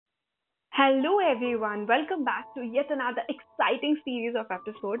Hello everyone, welcome back to yet another exciting series of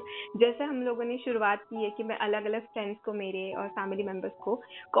episode. जैसे हम लोगों ने शुरुआत की है कि मैं अलग अलग फ्रेंड्स को, मेरे और फैमिली मेम्बर्स को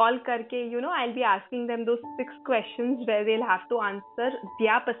कॉल करके I will be asking them those 6 questions where they will have to answer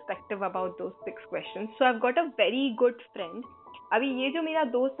their perspective about those 6 questions. So I have got a very good friend. अभी ये जो मेरा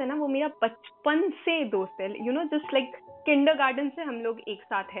दोस्त है ना, वो मेरा बचपन से दोस्त है। जस्ट लाइक किंडरगार्टन से हम लोग एक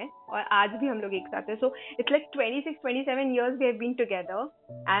साथ हैं और आज भी हम लोग एक साथ हैं। So it's like 26-27 years we have been together,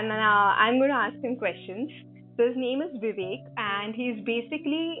 and I'm going to ask him questions. So his name is Vivek, and he's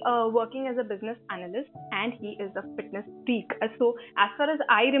basically working as a business analyst, and he is a fitness freak. So as far as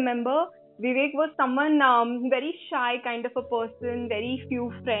I remember, Vivek was someone very shy kind of a person, very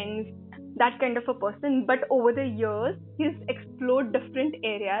few friends, that kind of a person. But over the years, he's explored different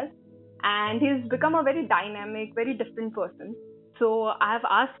areas, and he's become a very dynamic, very different person. So I have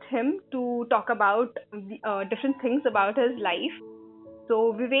asked him to talk about different things about his life. So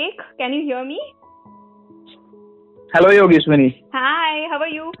Vivek, can you hear me? Hello, Yogeshwani. Hi, how are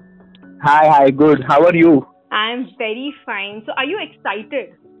you? Hi, good. How are you? I'm very fine. So are you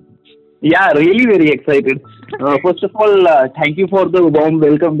excited? Yeah, really very excited. First of all, thank you for the warm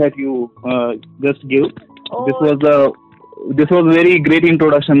welcome that you just gave. Oh. This was very great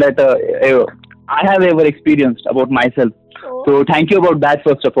introduction that I have ever experienced about myself. Oh. So thank you about that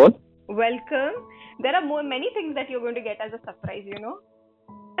first of all. Welcome. There are many things that you're going to get as a surprise,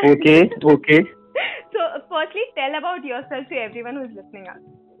 Okay. So firstly, tell about yourself to everyone who's listening us.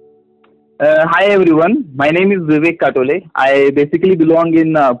 Hi everyone, my name is Vivek Katole. I basically belong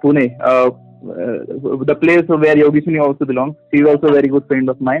in Pune, the place where Yogeshwani also belongs. She is also a very good friend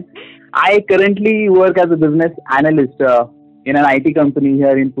of mine. I currently work as a business analyst in an IT company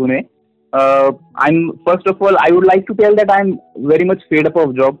here in Pune. First of all, I would like to tell that I'm very much fed up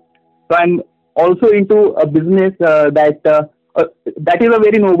of job. So I'm also into a business that is a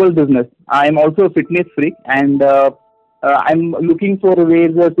very noble business. I'm also a fitness freak, and I'm looking for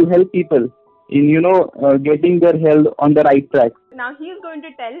ways to help people in getting their health on the right track. Now he is going to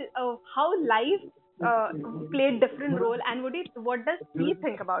tell how life played different role, and what does he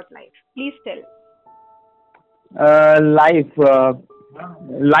think about life? Please tell.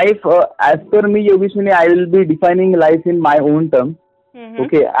 Life, as per me, Yogeshwani, I will be defining life in my own terms. Mm-hmm.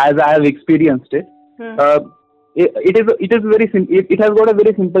 Okay, as I have experienced it. Mm-hmm. It is very simple. It has got a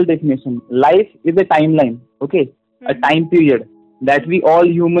very simple definition. Life is a timeline. Okay, a time period that we all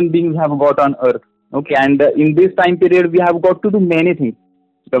human beings have got on earth. Okay, and in this time period we have got to do many things.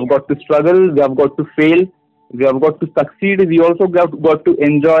 We have got to struggle, we have got to fail, we have got to succeed, we also got to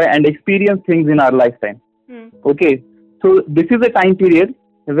enjoy and experience things in our lifetime. Okay, so this is a time period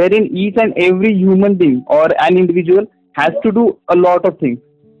wherein each and every human being or an individual has to do a lot of things.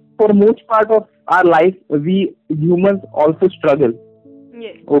 For most part of our life, we humans also struggle.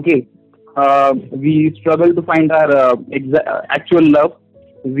 Yes. Okay, we struggle to find our actual love.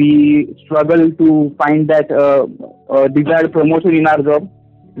 We struggle to find that desired promotion in our job.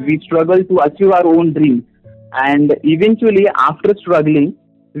 We struggle to achieve our own dreams. And eventually, after struggling,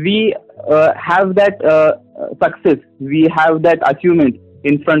 we have that success. We have that achievement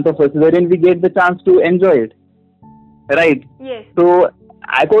in front of us, wherein we get the chance to enjoy it. Right? Yes. So,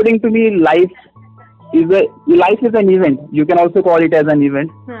 according to me, life is an event. You can also call it as an event,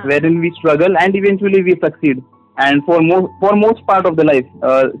 wherein we struggle and eventually we succeed. And for most part of the life,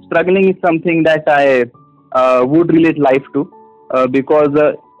 struggling is something that I would relate life to, because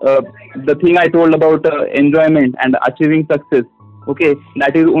the thing I told about enjoyment and achieving success, okay,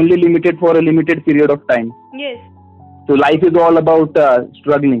 that is only limited for a limited period of time. Yes. So life is all about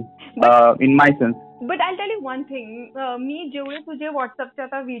struggling, in my sense. But I'll tell you one thing. मी जेवढे तुझे व्हॉट्सअपचे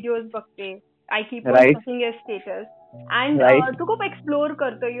आता videos बघते, I keep on Right. checking your status, and Right. तू खूप explore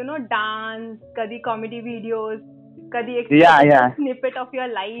करतो, dance, कधी comedy videos, कधी एक Yeah. Snippet of your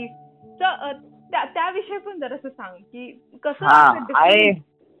life. तर त्याविषयी पण जरासं सांग की कसं.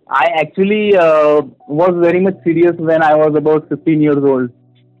 I actually was very much serious when I was about 15 years old.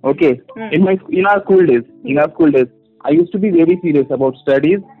 Okay, in our school days, I used to be very serious about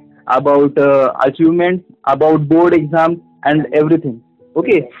studies, about achievements, about board exams and everything.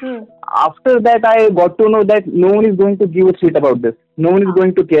 Okay. After that, I got to know that no one is going to give a shit about this. No one is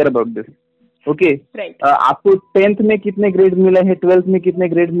going to care about this. Okay. Right. आपको 10th में कितने grades मिले हैं, 12th में कितने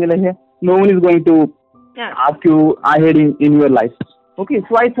grades मिले हैं, no one is going to ask you ahead in your life. Okay.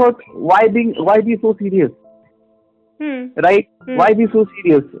 So I thought, why be so serious? Right? Why be so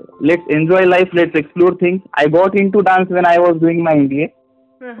serious? Let's enjoy life. Let's explore things. I got into dance when I was doing my MBA.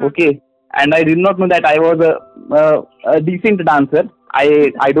 Okay. And I did not know that I was a decent dancer.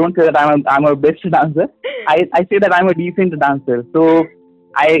 I don't say that I'm a best dancer. I say that I'm a decent dancer. So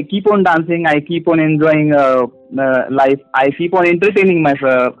I keep on dancing. I keep on enjoying life. I keep on entertaining my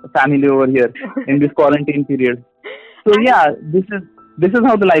family over here in this quarantine period. So yeah, this is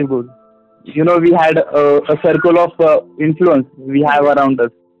how the life goes. We had a circle of influence we have around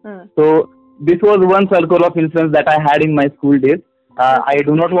us. So this was one circle of influence that I had in my school days. I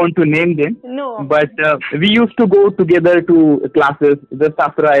do not want to name them, No. but we used to go together to classes just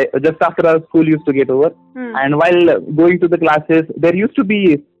after our school used to get over. And while going to the classes, there used to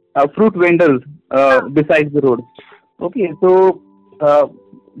be fruit vendors besides the road. Okay, so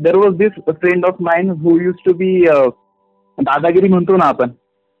there was this friend of mine who used to be दादागिरी म्हणतो ना आपण,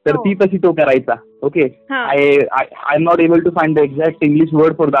 तर ती तशी तो करायचा. Okay, I am not able to find the exact English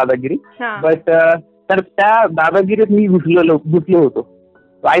word for dadagiri, but तर त्या दादागिरीत मी घुसलो होतो.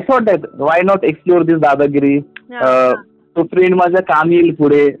 I thought that why not explore this dadagiri, तो फ्रेंड माझ्या काम येईल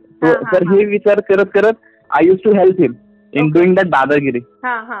पुढे. तर हे विचार करत करत I use to help him in doing that dadagiri.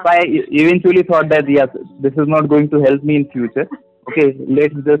 So I eventually thought that yes, this is not going to help me in future. Okay,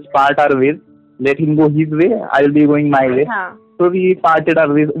 let's just part our ways. Let him go his way, I'll be going my way. So we parted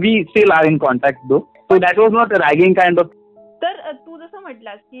our ways. We still are in contact though. So that was not a ragging kind of. तर तू जसं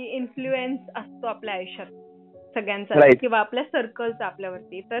म्हटलास की influence असतो आपल्या आयुष्यात सगळ्यांचा किंवा आपल्या सर्कलचा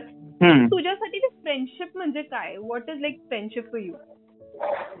आपल्यावरती, तर तुझ्यासाठी ते फ्रेंडशिप म्हणजे काय? What is like friendship for you?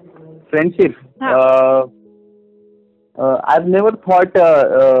 Friendship, I've never thought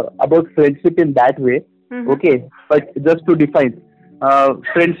about friendship in that way. Okay, but just to define,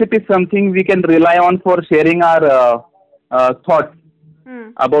 friendship is something we can rely on for sharing our thoughts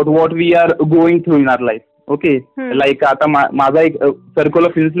about what we are going through in our life. Okay, like आता माझा एक circle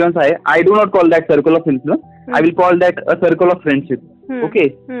of influence आहे. I do not call that circle of influence. I will call that a circle of friendship. Okay,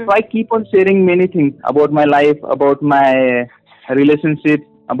 so I keep on sharing many things about my life, about my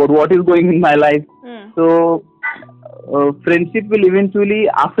relationships, about what is going in my life. So friendship will eventually,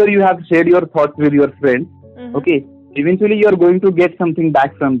 after you have shared your thoughts with your friend, okay, eventually you are going to get something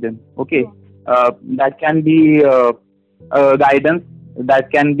back from them. Okay, that can be guidance, that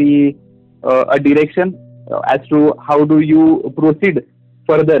can be a direction as to how do you proceed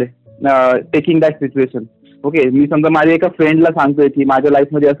further taking that situation. Okay, मी समजा माझ्या एका फ्रेंडला सांगतोय की माझ्या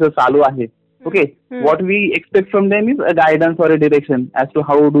life मध्ये असं चालू आहे. Okay, what we expect from them is a guidance or a direction as to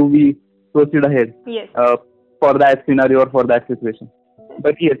how do we proceed ahead. Yes. For that scenario or for that situation.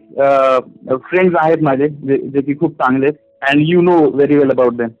 But yes, friends आहेत माझे जे की खूप चांगले आहेत, and you know very well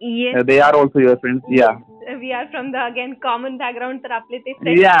about them. Yes. They are also your friends. Yeah. We are from the again common background, तर आपले ते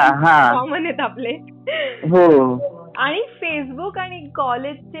friends common आहेत आपले. हो. आणि फेसबुक आणि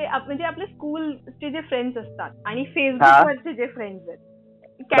कॉलेजचे म्हणजे आपले स्कूलचे जे फ्रेंड्स असतात आणि फेसबुकवरचे जे फ्रेंड्स आहेत,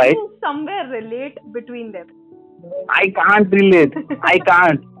 can you somewhere relate between them? I can't relate. I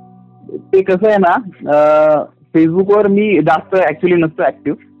can't. ते कसं आहे ना, फेसबुकवर मी जास्त ऍक्च्युली नसतो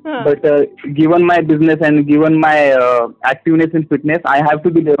active, but given my business and given my activeness in fitness, I have to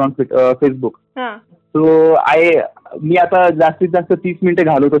be there on Facebook. So मी आता जास्तीत जास्त 30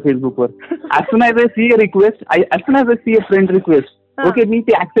 मिनिटं घालवतो फेसबुकवर. As soon as I see a request, as soon as I see a friend request, okay, मी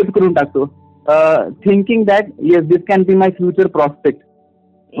ते accept करून टाकतो, thinking that yes this can be my future prospect.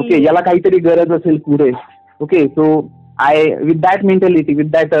 Okay, याला काहीतरी गरज असेल पुढे. Okay, so with that mentality, with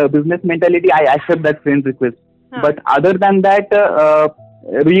that business mentality, I accept that friend request. But other than that,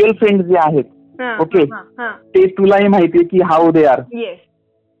 real friends जे आहेत, okay, ते तुलाही माहिती आहे की how they are. Yes.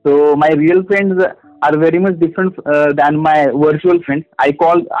 So my real friends are very much different than my virtual friends. I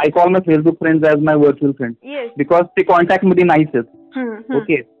call my Facebook friends as my virtual friends. Yes. Because ते contact मध्ये नाहीच आहेत.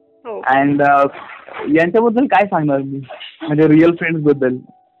 Okay. And यांच्याबद्दल काय सांगणार मी, म्हणजे रिअल फ्रेंड्स बद्दल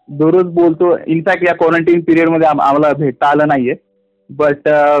दररोज बोलतो. इनफॅक्ट या क्वारंटाईन पिरियड मध्ये आम्हाला भेटता आलं नाहीये, but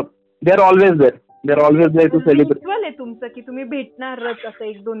they are always there to celebrate. आहे तुमचं की तुम्ही भेटणारच असं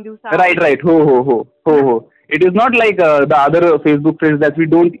 1-2 दिवसात? राईट. हो. It is not like the other Facebook friends that we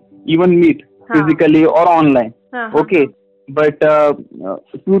don't even meet physically or online. Okay, but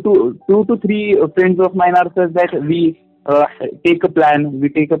 2 to 3 friends of mine are such that we take a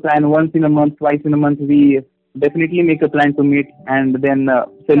plan once in a month, twice in a month. We definitely make a plan to meet and then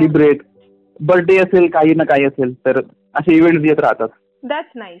celebrate. Birthday असेल, काही ना काही असेल, तर असे events येत राहतात.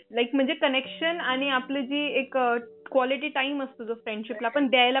 That's nice. Like म्हणजे कनेक्शन आणि आपलं जी एक क्वालिटी टाइम असतो जो फ्रेंडशिपला आपण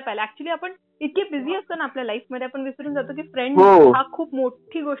द्यायला पाहिजे. ऍक्च्युली आपण इतके बिझी असतो ना आपल्या लाईफ मध्ये, आपण विसरून जातो की फ्रेंड हा खूप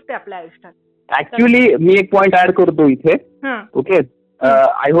मोठी गोष्ट आहे आपल्या आयुष्यात. ऍक्च्युली मी एक पॉइंट ऍड करतो इथे. Okay,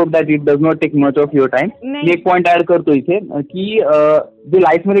 I hope that it does not take much of your time. मी एक पॉइंट ऍड करतो इथे की जे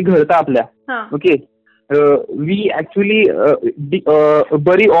लाईफ मध्ये घडतं आपल्या, okay, we actually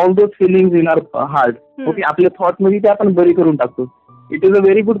bury all those feelings in our heart. Okay, आपल्या थॉट मध्ये ते आपण बरी करून टाकतो. It is a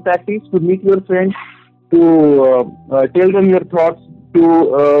very good practice to meet your friends, to tell them your thoughts,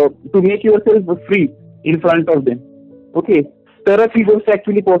 to make yourself free in front of them. Okay, तरच ही गोष्ट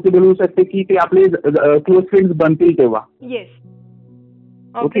ऍक्च्युली पॉसिबल होऊ शकते की ते आपले क्लोज फ्रेंड्स बनतील तेव्हा. Yes.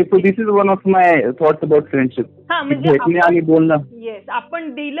 Okay, so this is one of my thoughts about friendship. भेटणे आणि बोलणं. येस, आपण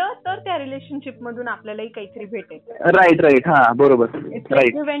दिलं तर त्या रिलेशनशिप मधून आपल्यालाही काहीतरी भेटेल. राईट. हा, बरोबर.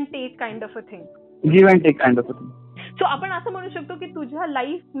 Right. Give and take kind of a thing. Give and take kind of a thing. So आपण असं म्हणू शकतो की तुझ्या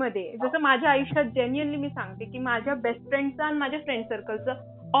लाईफ मध्ये, जसं माझ्या आयुष्यात जेन्युअनली मी सांगते की माझ्या बेस्ट फ्रेंडचं आणि माझ्या फ्रेंड सर्कलचं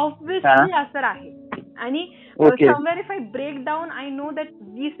ऑब्व्हियसली असर आहे. आणि somewhere if I break down, I know that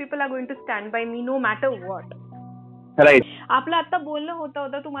these people are going to stand by me know matter what. Right. आपलं आता बोलणं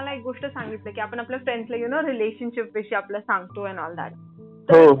होता तुम्हाला एक गोष्ट सांगितलं की आपण आपल्या फ्रेंड्सला रिलेशनशिप विषयी आपलं सांगतो अँड ऑल दॅट.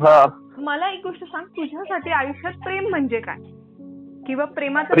 मला एक गोष्ट सांग, तुझ्यासाठी आयुष्यात प्रेम म्हणजे काय, किंवा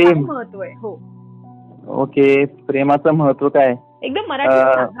प्रेमाचं काय महत्व आहे? हो. ओके, प्रेमाचं महत्व काय? एकदम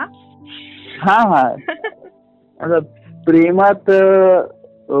मराठी. हा. आता प्रेमात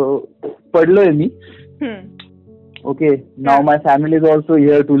पडलोय मी. Okay, now my family is also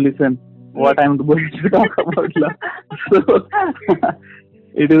here to listen what I'm going to talk about love. So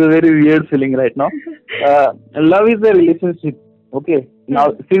it is a very weird feeling right now. Love is a relationship. Okay. Now,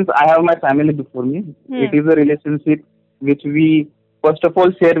 since I have my family before me, it is a relationship which we first of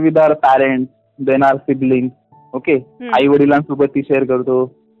all share with our parents, then our siblings. Okay. आई वडिलांसोबत ती share करतो,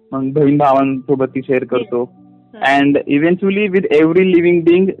 मग बहीण भावांसोबत ती share करतो, and eventually with every living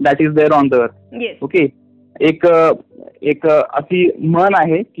being that is there on the earth. Yes. Okay. एक अशी म्हण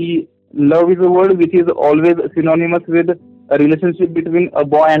आहे की love is a word which is always synonymous with a relationship between a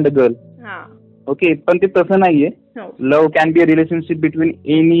boy and a girl. Okay, पण ते तसं नाहीये. Love can be a relationship between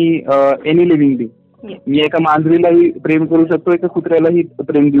any living being. मी एका मांजरीलाही प्रेम करू शकतो, एका कुत्र्यालाही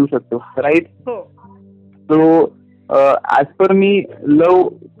प्रेम देऊ शकतो. Right. So as per me, love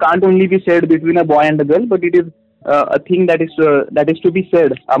can't only be shared between a boy and a girl, but it is a thing that is to be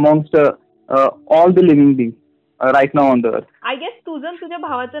shared amongst all the living beings right now on the earth. I guess तुझं तुझ्या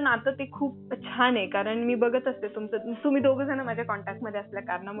भावाचं नातं ते खूप छान आहे, कारण मी बघत असते तुम्ही दोघं जण माझ्या कॉन्टॅक्ट मध्ये असल्या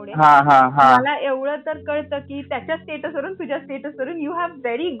कारणामुळे मला एवढं तर कळतं की त्याच्या स्टेटसवरून तुझ्या स्टेटसवरून you have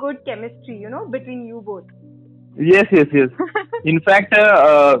very good chemistry between you both. Yes. In fact,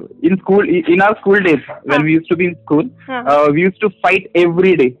 in our school days, when we used to be in school, we used to fight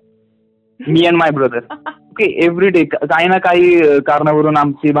every day, me and my brother. Okay, every day. काही ना काही कारणावरून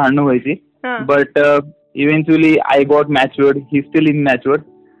आमची भांडणं व्हायची. But eventually I got matured. He's still immature.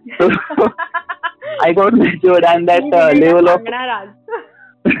 So I got matured and that level of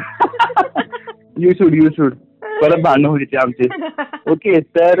you should परत भांडणं व्हायची आमची. ओके,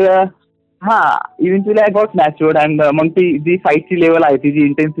 तर eventually I got matured and मग ती जी फाईटची लेवल आहे, ती जी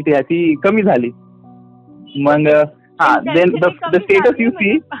इंटेन्सिटी आहे ती कमी झाली. मग then the status you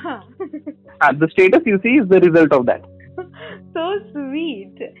see is the result of that. So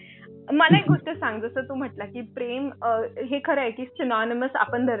sweet. मला एक गोष्ट सांग, जसं तू म्हटलं की प्रेम हे खरं आहे की सिनॉनिमस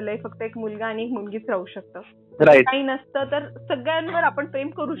आपण धरलंय, फक्त एक मुलगा आणि एक मुलगीच राहू शकतं. राईट. काही नसतं तर सगळ्यांवर आपण प्रेम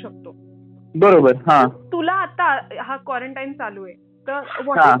करू शकतो. बरोबर. तुला आता हा क्वारंटाईन चालू आहे, तर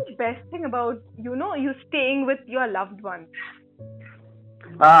what is the best thing about you staying with your loved one?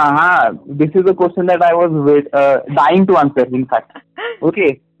 This is a question that I was dying to answer in fact. Okay,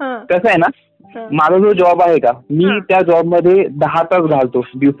 कसं आहे ना, माझा जो जॉब आहे का, मी त्या जॉब मध्ये 10 तास घालतो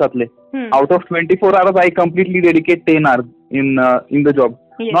दिवसातले. Out of 24 hours I completely dedicate 10 hours in the job.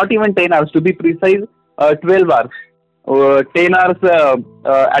 Not even 10 hours, to be precise 12 hours. 10 hours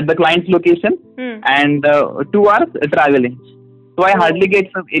at the client's location and 2 hours traveling. So I hardly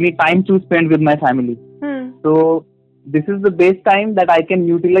get any time to spend with my family. So this is the best time that I can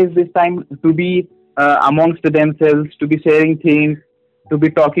utilize this time to be amongst themselves, to be sharing things, to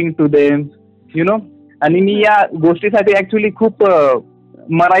be talking to them, आणि मी या गोष्टीसाठी actually खूप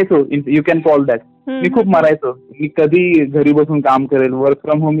मरायचो, you can call that. मी खूप मरायचो. मी कधी घरी बसून काम करेल. Work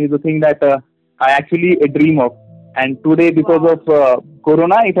from home is a thing that I actually dream of. And today, because of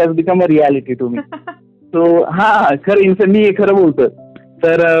Corona, it has become a reality to me. So, खरं मी खरं बोलतो.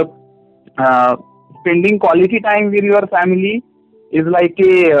 तर spending quality time with your family is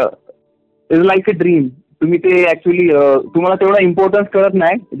like a dream. तुम्ही ते actually तुम्हाला तेवढा importance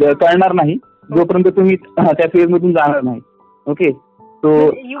कळणार नाही जोपर्यंत तुम्ही त्या फेज मधून जाणार नाही. Okay, so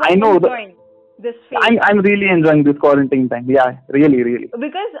I know I'm really enjoying this quarantine time. Yeah, really.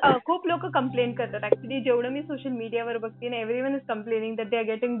 Because खूप लोक कंप्लेन करतात. ऍक्च्युली जेवढं मी सोशल मीडियावर बघते ना, everyone is complaining that they are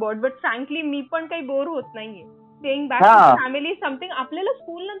getting bored. But frankly मी पण काही बोर होत नाहीये. Staying back to family something. आपल्याला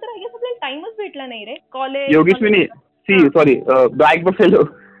स्कूल नंतर आय गेस आपल्याला टाइमच भेटला नाही रे. College Yogeshwari, sorry, Black Buffalo.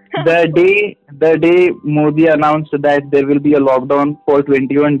 The day Modi announced that there will be a lockdown for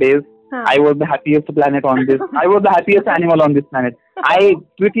 21 days I was the happiest planet on this. I was the happiest animal on this planet. I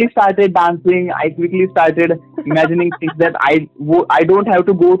quickly started dancing. I quickly started imagining things that I don't have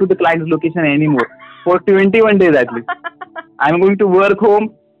to go to the client's location anymore for 21 days at least. I'm going to work home,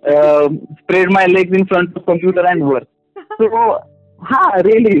 spread my legs in front of computer and work. So,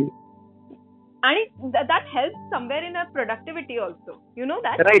 really. And that helps somewhere in a productivity also. You know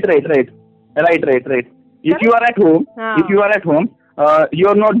that? Right. If you are at home, you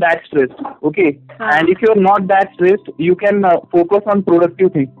are not that stressed, okay? And if you are not that stressed, you can focus on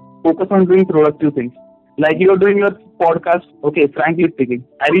productive things. Focus on doing productive things. Like you are doing your podcast, okay, frankly speaking.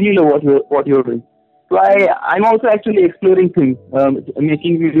 I really love what you are doing. So I'm also actually exploring things,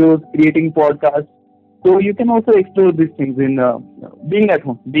 making videos, creating podcasts. So you can also explore these things in being at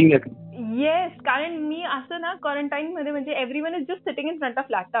home. Yes, कारण मी असं ना quarantine मध्ये म्हणजे everyone is just sitting in front of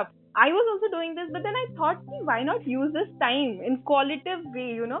laptop. I was also doing this but then I thought की why not use this time in क्वालिटिव्ह way,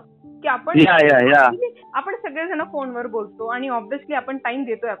 you know, की आपण सगळेजण फोनवर बोलतो आणि ऑब्व्हियसली आपण टाइम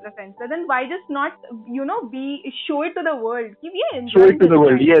देतोय आपल्या फ्रेंड्सला. Then why just not you know B show it to the world की we enjoy to the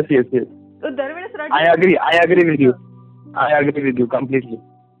world. Yes. दरवेळेस I agree with you completely.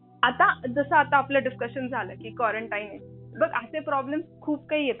 आता जसं आपलं डिस्कशन झालं की क्वारंटाईन आहे, बघ असे प्रॉब्लेम्स खूप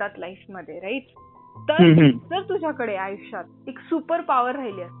काही येतात लाईफमध्ये, राईट? तर जर तुझ्याकडे आयुष्यात एक सुपर पॉवर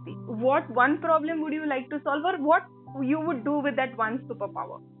राहिली असती, what one problem would you like to solve, और what you would do with that one super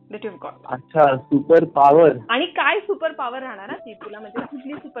power that you got? अच्छा, सुपर पॉवर. आणि काय सुपर पॉवर राहणार ती तुला, म्हणजे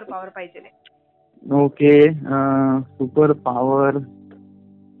कुठली सुपर पॉवर पाहिजे? Okay, super power.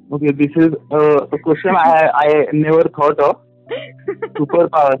 Okay, this is a question I never thought of. Super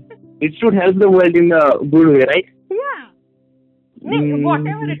power. It should help the world in a good way, right? Yeah.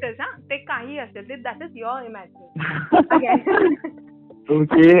 Whatever it is, ते काही असेल, that is your imagination.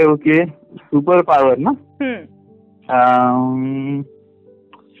 Okay. Super power, na?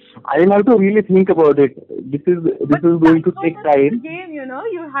 I will have to really think about it. This is going to take time. Game, you know,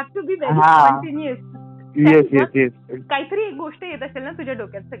 you have to be very continuous. Yes. काहीतरी एक गोष्ट येत असेल ना तुझ्या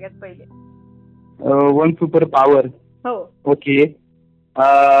डोक्यात सगळ्यात पहिले? One super power. हो. Okay.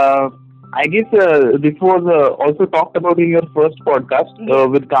 I guess this was also talked about in your first podcast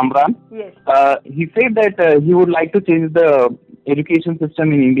with Kamran. Yes. He said that he would like to change the education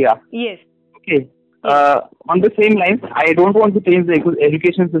system in India. Yes. Okay. On the same lines, I don't want to change the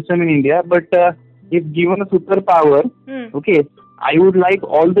education system in India, but if given a superpower, okay, I would like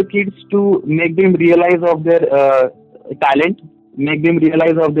all the kids to make them realize of their talent, make them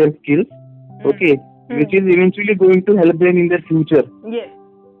realize of their skills, okay, which is eventually going to help them in their future. Yes.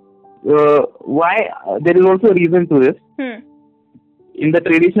 Why? There is also a reason to this. In the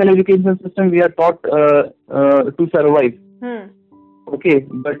traditional education system, we are taught to survive. Okay,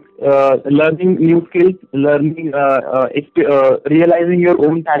 but learning new skills, realizing your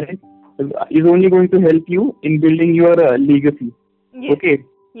own talent is only going to help you in building your legacy. Yes. Okay.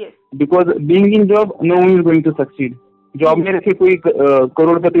 Yes. Because being in job, no one is going to succeed. Job में रखे कोई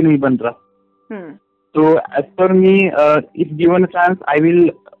करोड़पति नहीं बन रहा. So as per me, if given a chance, I will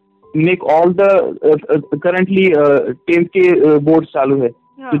make all the currently 10th के boards चालू है.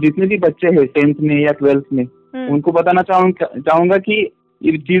 तो जितने भी बच्चे हैं 10th में या 12th में, उनको बताना चाहूँगा कि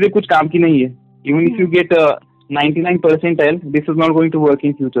ये चीजें कुछ काम की नहीं है. Even if you get 99 percentile, this is not going to work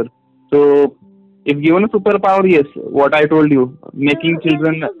in future. So if given a superpower, yes, what I told you, making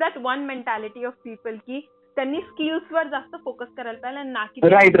children. That one mentality of people की त्यांनी स्किल्स वर जास्त focus करायला पाहिजे ना की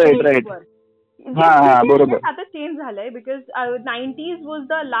right. बरोबर. आता change झालंय because 90s was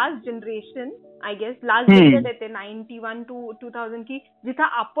the last generation, I guess last decade येते 91 to 2000 की जिथं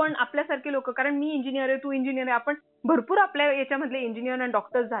आपण आपल्यासारखे लोक, कारण मी इंजिनियर आहे, तू इंजिनियर आहे, आपण भरपूर आपल्या याच्यामधले इंजिनियर आणि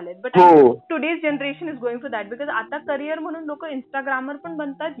डॉक्टर्स झालेत. But today's generation is going for that because आता करिअर म्हणून लोक इंस्टाग्रामर पण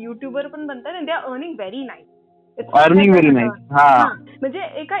बनतात, युट्यूबर पण बनतात, and they are earning very nice. म्हणजे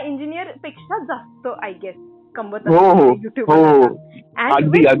एका इंजिनियर पेक्षा जास्त आय गेस कमवत युट्यूबर.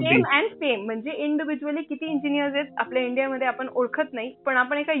 अँड फेम म्हणजे इंडिव्हिज्युअली किती इंजिनियर्स आहेत आपल्या इंडियामध्ये आपण ओळखत नाही, पण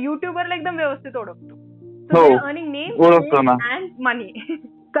आपण एका युट्यूबरला एकदम व्यवस्थित ओळखतो. सो they are earning name and money.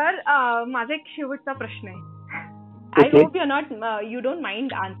 तर माझा एक शेवटचा प्रश्न आहे. I hope you don't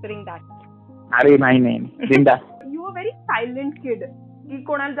mind answering that. अरे नाही. You are very silent kid की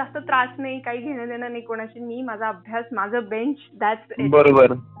कोणाला जास्त त्रास नाही, काही घेणं देणं नाही कोणाशी, मी माझा अभ्यास, माझं बेंच, दॅट्स इट.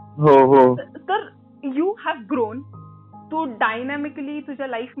 बरोबर. हो. तर यू हॅव ग्रोन, तू डायनॅमिकली तुझ्या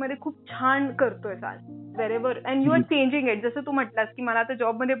लाईफ मध्ये खूप छान करतोय आज वेरेवर, and you are changing it. जसं तू म्हटलास की मला आता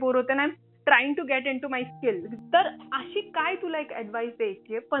जॉब मध्ये बोर होते ना, trying to get into my skill. तर अशी काय तुला एक ऍडवाइस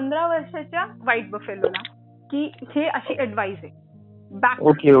द्यायची आहे 15 वर्षाच्या व्हाईट बफेलोला, की हे अशी ऍडवाइस आहे?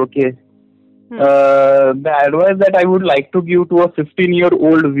 Okay. The advice that I would like to give to a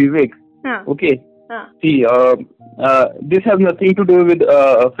 15-year-old Vivek हाँ. Okay. हाँ. See, this has nothing to do with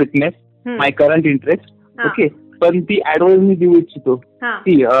fitness, my current interest. हाँ. Okay. पण ती ऍडवाइस मी देऊ इच्छितो. हाँ.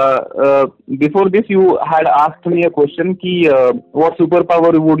 See, before this you had asked me a question की what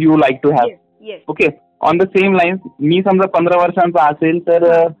superpower would you like to have? Yes. Yes. Okay. On the same lines, मी समजा 15 वर्षांचा असेल तर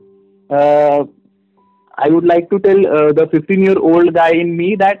I would like to tell the 15-year-old guy in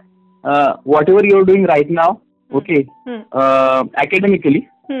me that whatever you're doing right now, okay, academically,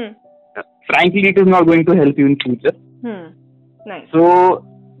 frankly, it is not going to help you in future. Nice.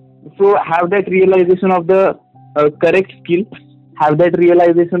 So have that realization of the correct skill, have that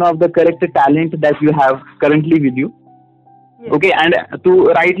realization of the correct talent that you have currently with you. Yes. Okay. And तू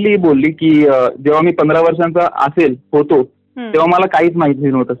rightly बोलली की जेव्हा मी 15 वर्षांचा होतो तेव्हा मला काहीच माहिती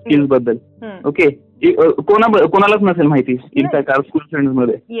नव्हतं स्किल्स बद्दल. ओके. कोणालाच नसेल माहिती इनफॅक्ट आवर स्कूल फ्रेंड्स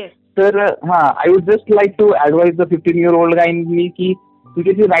मध्ये. Yes. तर I would just like to advise the 15-year-old guy in me की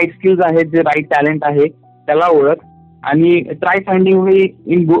तुझे जे राईट स्किल्स आहेत, जे राईट टॅलेंट आहे त्याला ओळख आणि try finding way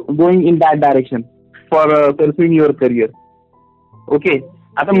in going in that direction for pursuing your career. Okay.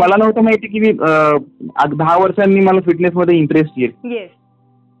 आता मला नव्हतं माहिती की मी 10 वर्षांनी मला फिटनेस मध्ये इंटरेस्ट येईल. Yes.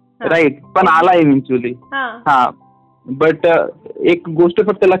 राईट. पण आला इव्हेंच्युअली. हा. बट एक गोष्ट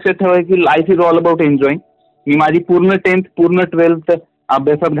फक्त लक्षात ठेवायची, life is all about enjoying. मी माझी पूर्ण 10th पूर्ण 12th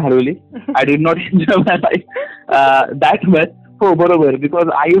अभ्यासात घालवली. I did not enjoy my life that much. हो बरोबर. Because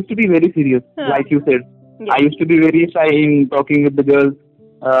I use to be very serious like you said. I use to be very shy in talking with the girls.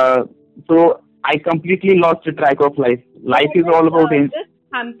 So I completely lost track of life. Life is all about this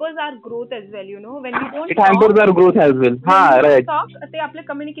hampers our growth as well, you know, when we don't it hampers our growth as well. हा, right. talk ते आपले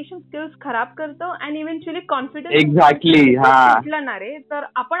communication skills खराब करतं आणि eventually confidence exactly. हा. तुटलं ना रे तर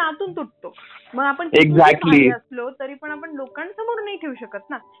आपण आतून तुटतो. मग आपण एक्झॅक्टली असलो तरी पण आपण लोकांसमोर नाही ठेवू शकत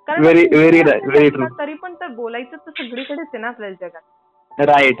ना. कारण व्हेरी ट्रू. तरी पण तर बोलायचं तर सगळीकडेच आहे ना आपल्याला जगात.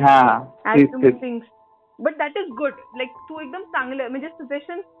 राईट. हा. But that is good. Like तू एकदम चांगलं म्हणजे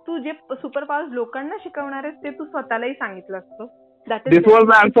सजेशन तू जे सुपर पॉवर्स लोकांना शिकवणार आहेस ते तू स्वतःलाही सांगितलं असतं. This was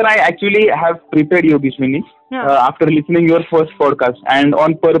the answer I actually have prepared, Yogeshwini, after listening your first podcast, and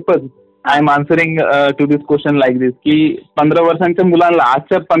on purpose I am answering to this question like this की 15 वर्षांच्या मुलांना,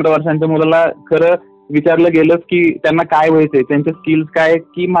 आजच्या 15 वर्षांच्या मुलाला खरं विचारलं गेलं की त्यांना काय व्हायचंय, त्यांचे स्किल्स काय,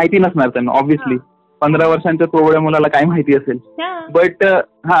 की माहिती नसणार त्यांना. ऑब्व्हियसली 15 वर्षांच्या कोवळ्या मुलाला काय माहिती असेल. But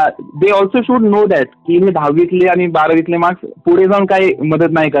they also should know that की हे 10वीतले आणि 12वीतले मार्क्स पुढे जाऊन काही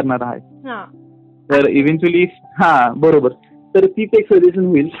मदत नाही करणार आहे. तर इव्हेंच्युअली बरोबर. तर तीच एक सजेशन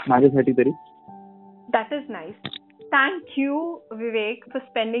होईल माझ्यासाठी तरी. That is nice. Thank you Vivek for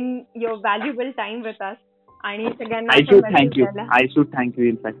spending your valuable time with us. आणि सगळ्यांना I should thank you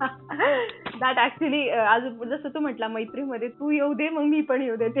in fact. That actually आज जसं तू म्हटला मैत्रीमध्ये तू येऊ दे मग मी पण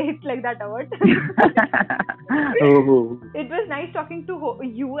येऊ दे. ते it's like that award. It was nice talking to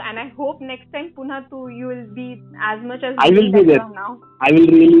you and I hope next time पुन्हा तू you will be as much as I will be there. I will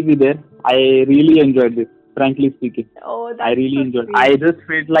really be there. I really enjoyed this. Frankly speaking, I really enjoyed. I just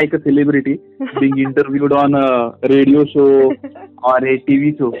felt like a celebrity being interviewed on a radio show or a TV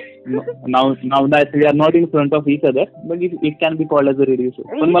show. Now that we are not in front of each other, but it can be called as a radio show.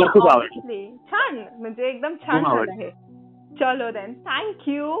 पण मला खूप आवडलं. छान. म्हणजे एकदम छान झालं आहे. चलो then. Thank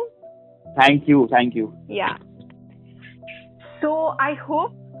you. Yeah. So I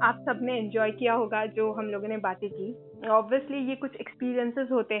hope आप सबने एंजॉय किया होगा जो हम लोगों ने बातें की. ऑब्वियसली ये कुछ एक्सपीरियंसेस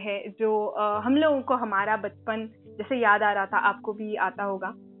होते हैं जो हम लोगों को हमारा बचपन जैसे याद आ रहा था, आपको भी आता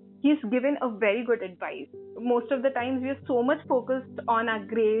होगा. He has given a very good advice. Most of the times we are so much focused on our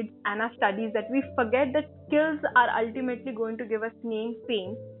grades and our studies that we forget that skills are ultimately going to give us name,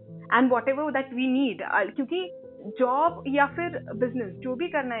 fame and whatever that we need. क्योंकि job या फिर business जो भी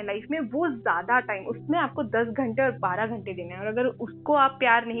करना है life में वो ज्यादा टाइम, उसमें आपको 10 घंटे और 12 घंटे देने हैं. और अगर उसको आप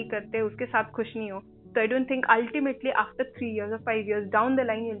प्यार नहीं करते, उसके साथ खुश नहीं हो, so I don't think ultimately after 3 years or 5 years down the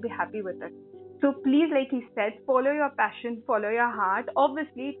line you'll be happy with it. So please, like he said, follow your passion, follow your heart.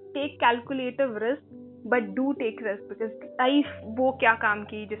 Obviously take calculative risk, but do take risk because life वो क्या काम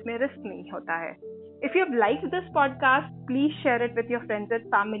की जिसमें risk नहीं होता है. If you have liked this podcast, please share it with your friends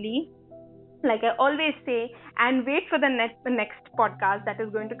and family. Like I always say, and wait for the next podcast that is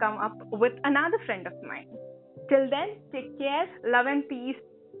going to come up with another friend of mine. Till then, take care, love and peace.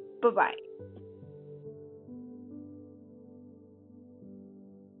 Bye-bye.